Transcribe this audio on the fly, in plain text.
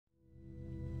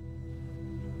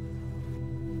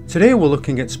Today we're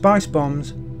looking at spice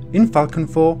bombs in Falcon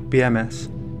 4 BMS.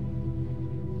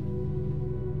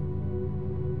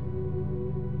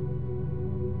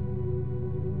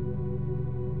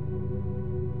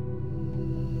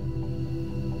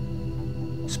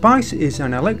 Spice is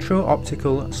an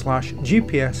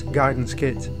electro-optical/GPS guidance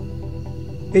kit.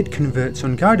 It converts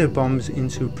unguided bombs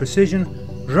into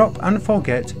precision, drop and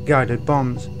forget guided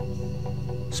bombs.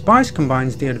 Spice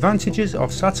combines the advantages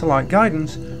of satellite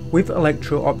guidance with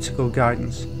electro-optical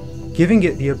guidance, giving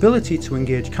it the ability to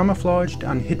engage camouflaged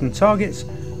and hidden targets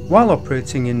while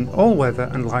operating in all weather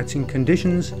and lighting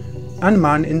conditions, and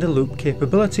man-in-the-loop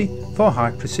capability for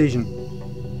high precision.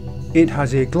 It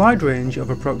has a glide range of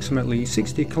approximately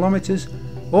 60 km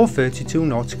or 32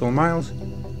 nautical miles,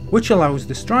 which allows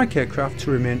the strike aircraft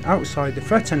to remain outside the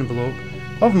threat envelope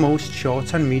of most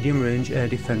short and medium range air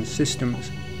defence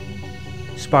systems.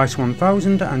 Spice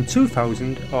 1000 and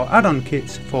 2000 are add-on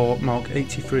kits for Mark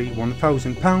 83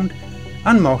 £1000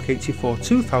 and Mark 84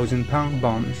 £2000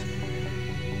 bombs.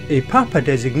 A PAPA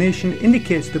designation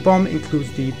indicates the bomb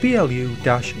includes the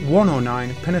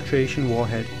BLU-109 penetration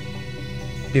warhead.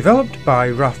 Developed by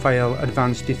Rafael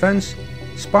Advanced Defense,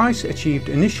 Spice achieved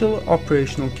initial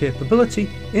operational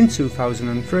capability in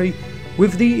 2003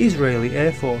 with the Israeli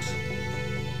Air Force.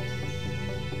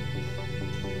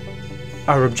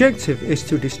 Our objective is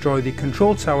to destroy the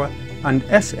control tower and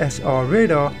SSR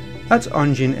radar at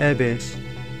Onjin Air Base.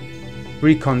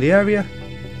 Recon the area,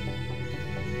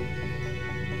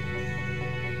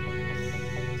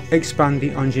 expand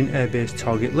the Onjin Air Base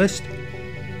target list,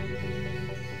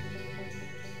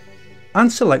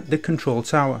 and select the control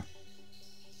tower.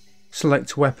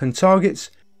 Select weapon targets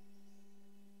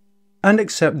and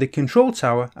accept the control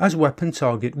tower as weapon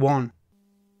target 1.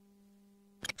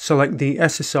 Select the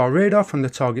SSR radar from the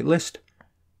target list,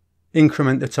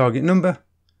 increment the target number,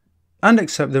 and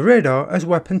accept the radar as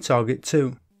weapon target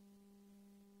 2.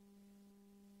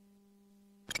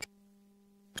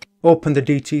 Open the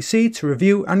DTC to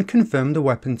review and confirm the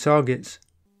weapon targets.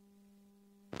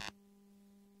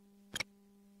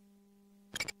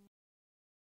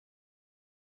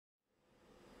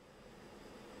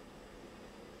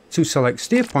 To select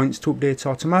steer points to update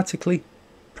automatically,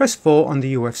 press 4 on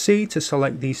the UFC to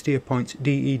select the steer point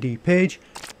DED page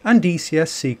and DCS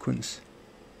sequence.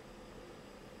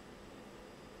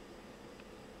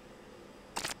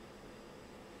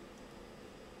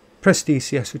 Press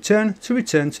DCS return to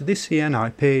return to the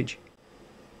CNI page.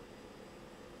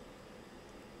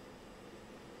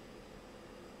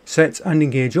 Set and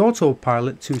engage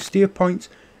autopilot to steer point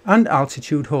and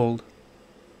altitude hold.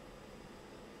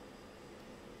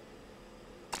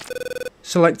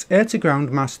 Select Air to Ground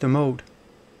Master Mode.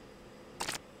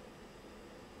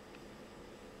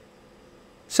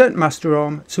 Set Master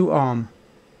Arm to Arm.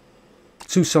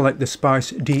 To select the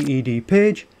Spice DED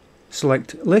page,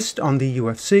 select List on the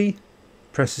UFC,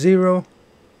 press 0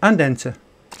 and enter.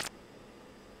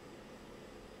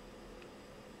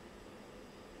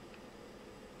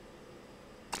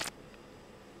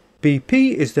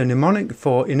 BP is the mnemonic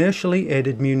for inertially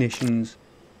aided munitions.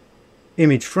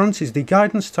 Image front is the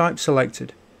guidance type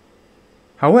selected.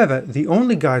 However, the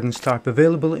only guidance type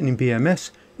available in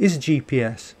BMS is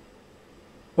GPS.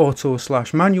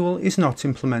 Auto/manual is not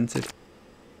implemented.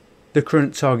 The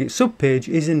current target subpage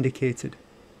is indicated.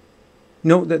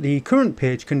 Note that the current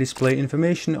page can display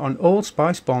information on all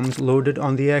spice bombs loaded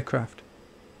on the aircraft.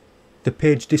 The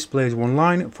page displays one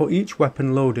line for each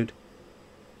weapon loaded.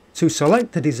 To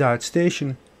select the desired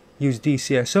station, use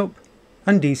DCS up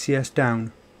and DCS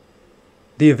down.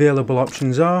 The available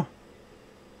options are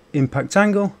Impact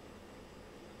Angle,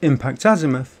 Impact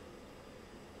Azimuth,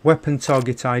 Weapon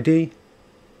Target ID,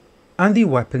 and the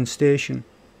Weapon Station.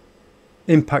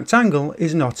 Impact Angle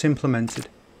is not implemented.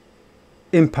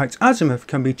 Impact Azimuth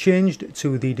can be changed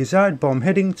to the desired bomb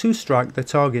heading to strike the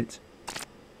target.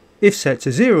 If set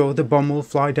to 0, the bomb will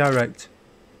fly direct.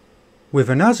 With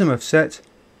an azimuth set,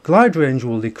 glide range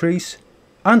will decrease,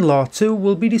 and LAR2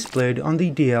 will be displayed on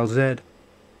the DLZ.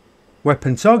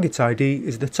 Weapon Target ID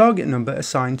is the target number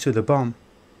assigned to the bomb,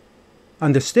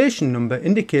 and the station number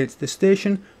indicates the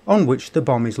station on which the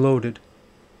bomb is loaded.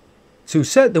 To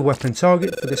set the weapon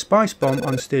target for the spice bomb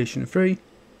on station 3,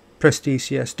 press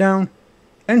DCS down,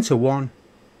 enter 1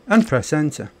 and press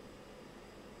enter.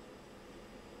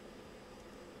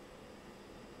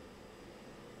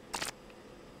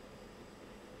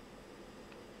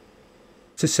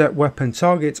 To set weapon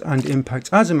target and impact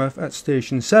azimuth at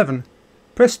station 7,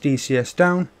 press DCS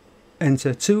down,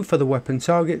 enter 2 for the weapon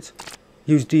target,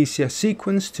 use DCS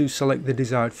sequence to select the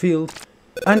desired field,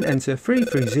 and enter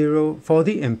 330 for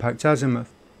the impact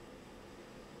azimuth.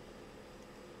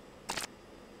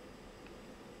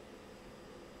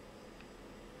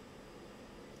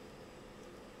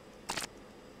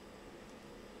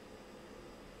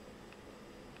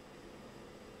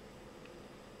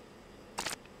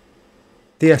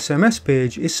 The SMS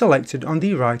page is selected on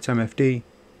the right MFD.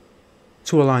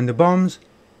 To align the bombs,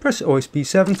 press OSB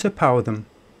 7 to power them.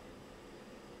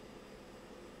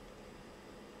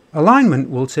 Alignment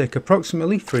will take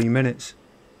approximately 3 minutes.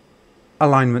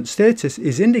 Alignment status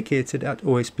is indicated at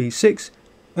OSB 6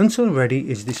 until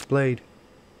ready is displayed.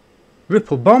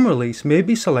 Ripple bomb release may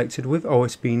be selected with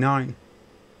OSB 9.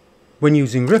 When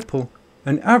using ripple,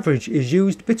 an average is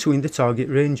used between the target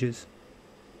ranges.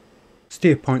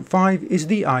 Steer point 5 is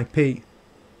the IP.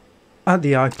 At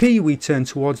the IP we turn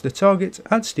towards the target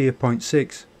at steer point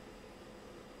 6.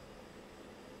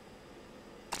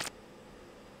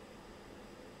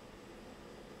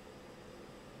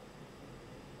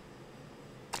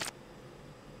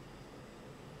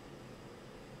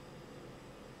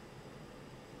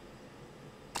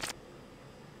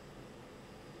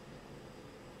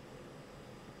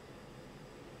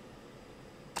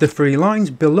 The 3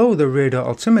 lines below the radar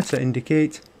altimeter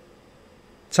indicate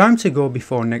time to go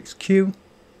before next cue,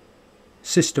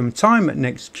 system time at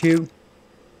next cue,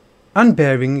 and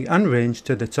bearing and range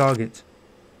to the target.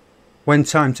 When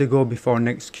time to go before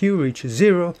next cue reaches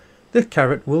 0, the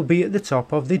caret will be at the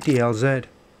top of the DLZ.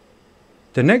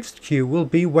 The next cue will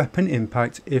be weapon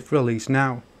impact if released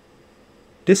now.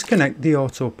 Disconnect the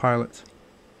autopilot.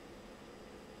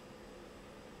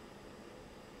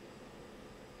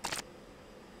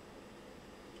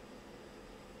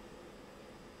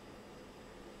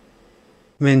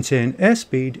 Maintain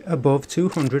airspeed above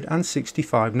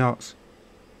 265 knots.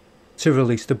 To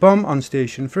release the bomb on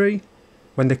station 3,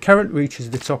 when the caret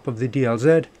reaches the top of the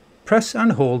DLZ, press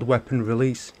and hold weapon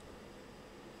release.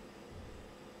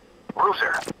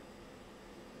 Cruiser.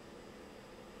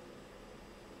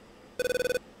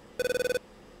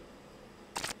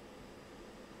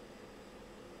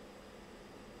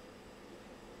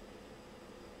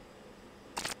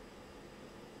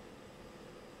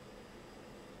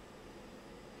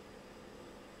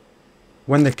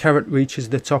 When the caret reaches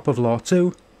the top of law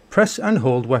 2, press and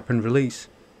hold weapon release.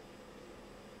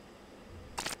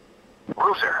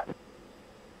 Cruiser.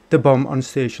 The bomb on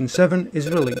station 7 is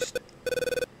released.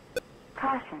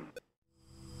 Caution.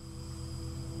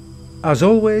 As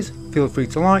always, feel free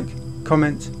to like,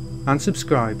 comment and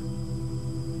subscribe.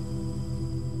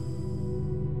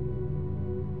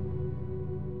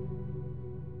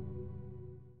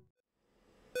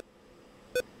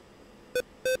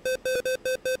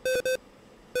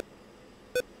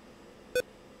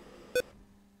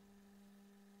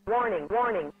 Warning,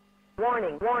 warning,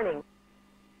 warning, warning.